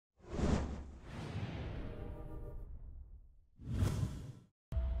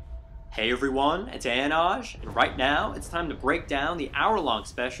Hey everyone, it's Anaj, and right now it's time to break down the hour-long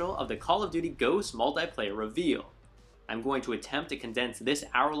special of the Call of Duty Ghosts multiplayer reveal. I'm going to attempt to condense this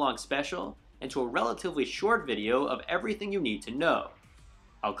hour-long special into a relatively short video of everything you need to know.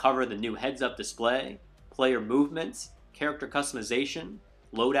 I'll cover the new heads-up display, player movements, character customization,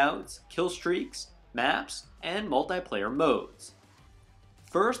 loadouts, killstreaks, maps, and multiplayer modes.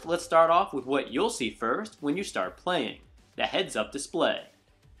 First, let's start off with what you'll see first when you start playing, the heads-up display.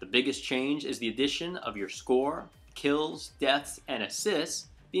 The biggest change is the addition of your score, kills, deaths, and assists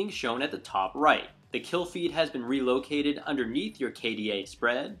being shown at the top right. The kill feed has been relocated underneath your KDA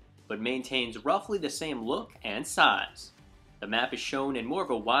spread, but maintains roughly the same look and size. The map is shown in more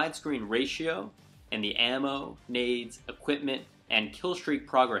of a widescreen ratio, and the ammo, nades, equipment, and killstreak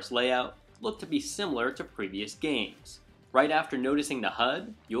progress layout look to be similar to previous games. Right after noticing the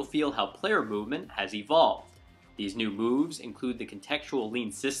HUD, you'll feel how player movement has evolved. These new moves include the contextual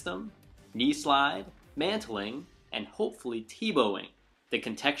lean system, knee slide, mantling, and hopefully T-bowing. The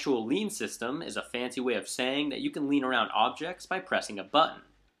contextual lean system is a fancy way of saying that you can lean around objects by pressing a button.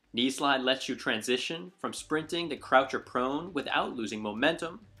 Knee slide lets you transition from sprinting to crouch or prone without losing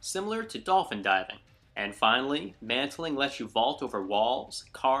momentum, similar to dolphin diving. And finally, mantling lets you vault over walls,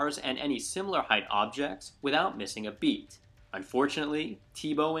 cars, and any similar height objects without missing a beat. Unfortunately,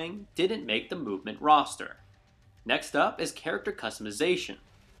 T-bowing didn't make the movement roster. Next up is character customization,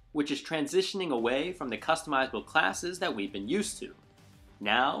 which is transitioning away from the customizable classes that we've been used to.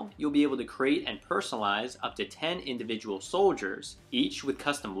 Now, you'll be able to create and personalize up to 10 individual soldiers, each with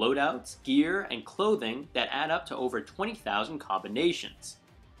custom loadouts, gear, and clothing that add up to over 20,000 combinations.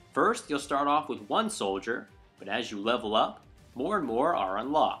 First, you'll start off with one soldier, but as you level up, more and more are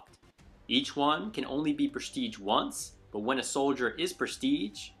unlocked. Each one can only be prestige once, but when a soldier is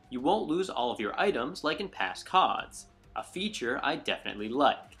prestige, you won't lose all of your items like in past CODs, a feature I definitely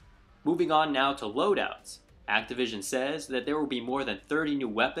like. Moving on now to loadouts. Activision says that there will be more than 30 new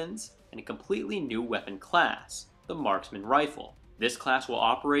weapons and a completely new weapon class, the Marksman Rifle. This class will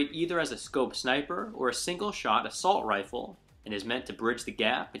operate either as a scope sniper or a single-shot assault rifle and is meant to bridge the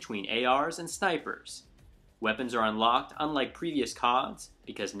gap between ARs and snipers. Weapons are unlocked unlike previous CODs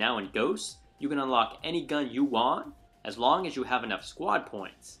because now in Ghosts, you can unlock any gun you want as long as you have enough squad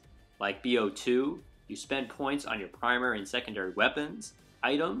points. Like BO2, you spend points on your primary and secondary weapons,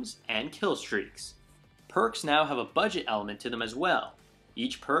 items, and kill streaks. Perks now have a budget element to them as well.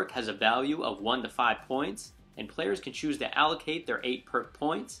 Each perk has a value of 1 to 5 points, and players can choose to allocate their 8 perk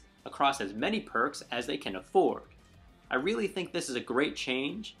points across as many perks as they can afford. I really think this is a great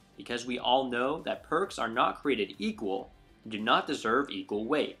change because we all know that perks are not created equal and do not deserve equal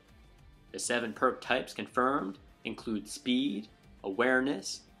weight. The 7 perk types confirmed include speed,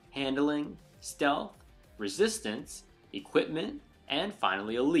 awareness, handling, stealth, resistance, equipment, and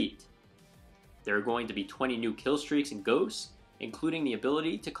finally elite. There are going to be 20 new killstreaks in Ghosts, including the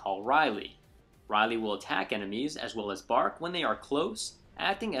ability to call Riley. Riley will attack enemies as well as bark when they are close,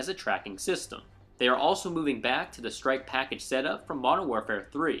 acting as a tracking system. They are also moving back to the strike package setup from Modern Warfare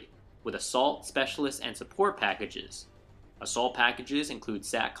 3, with assault, specialist, and support packages. Assault packages include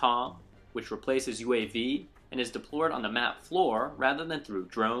SATCOM, which replaces UAV and is deployed on the map floor rather than through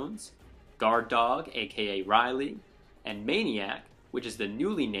drones, Guard Dog aka Riley, and Maniac, which is the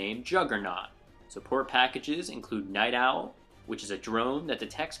newly named Juggernaut. Support packages include Night Owl, which is a drone that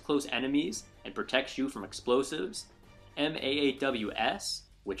detects close enemies and protects you from explosives, MAAWS,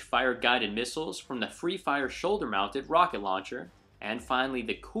 which fire guided missiles from the Free Fire shoulder-mounted rocket launcher, and finally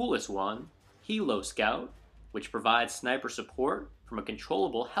the coolest one, Helo Scout, which provides sniper support from a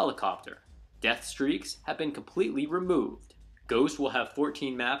controllable helicopter. Death streaks have been completely removed. Ghost will have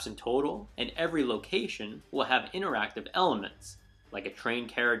 14 maps in total, and every location will have interactive elements, like a train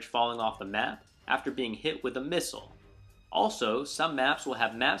carriage falling off the map after being hit with a missile. Also, some maps will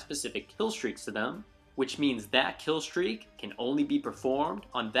have map-specific killstreaks to them, which means that killstreak can only be performed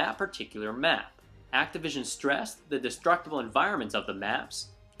on that particular map. Activision stressed the destructible environments of the maps,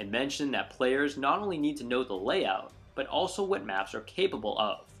 and mentioned that players not only need to know the layout, but also what maps are capable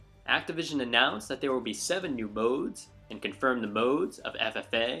of. Activision announced that there will be 7 new modes, and confirmed the modes of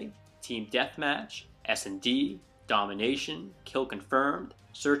FFA, Team Deathmatch, S&D, Domination, Kill Confirmed,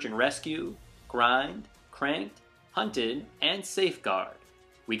 Search and Rescue, Grind, Cranked, Hunted, and Safeguard.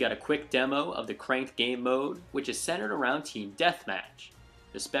 We got a quick demo of the Cranked game mode, which is centered around Team Deathmatch.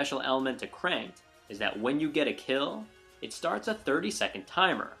 The special element to Cranked is that when you get a kill, it starts a 30-second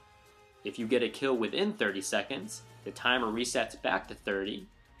timer. If you get a kill within 30 seconds, the timer resets back to 30,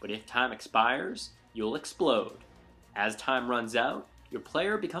 but if time expires, you'll explode. As time runs out, your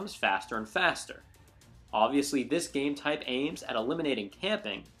player becomes faster and faster. Obviously, this game type aims at eliminating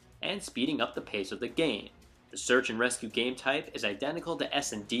camping, and speeding up the pace of the game. The search and rescue game type is identical to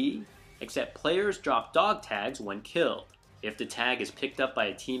S&D, except players drop dog tags when killed. If the tag is picked up by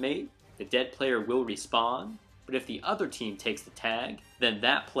a teammate, the dead player will respawn, but if the other team takes the tag, then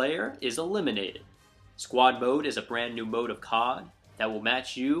that player is eliminated. Squad mode is a brand new mode of COD that will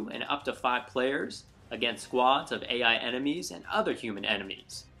match you and up to 5 players against squads of AI enemies and other human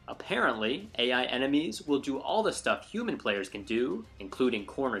enemies. Apparently, AI enemies will do all the stuff human players can do, including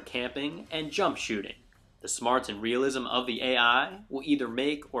corner camping and jump shooting. The smarts and realism of the AI will either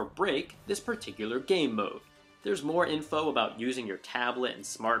make or break this particular game mode. There's more info about using your tablet and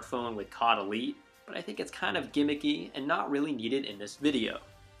smartphone with COD Elite, but I think it's kind of gimmicky and not really needed in this video.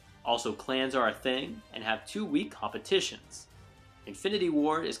 Also, clans are a thing and have 2 week competitions. Infinity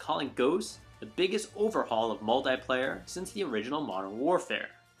Ward is calling Ghosts the biggest overhaul of multiplayer since the original Modern Warfare.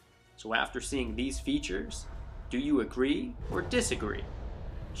 So after seeing these features, do you agree or disagree?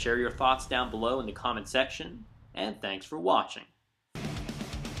 Share your thoughts down below in the comment section, and thanks for watching.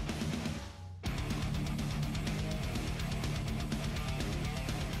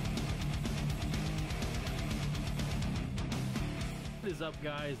 What is up,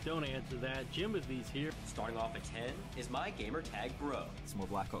 guys? Don't answer that. Jimothy's here. Starting off at 10 is my gamertag bro. It's more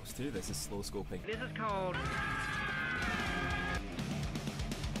Black Ops 2, this is slow scoping. This is called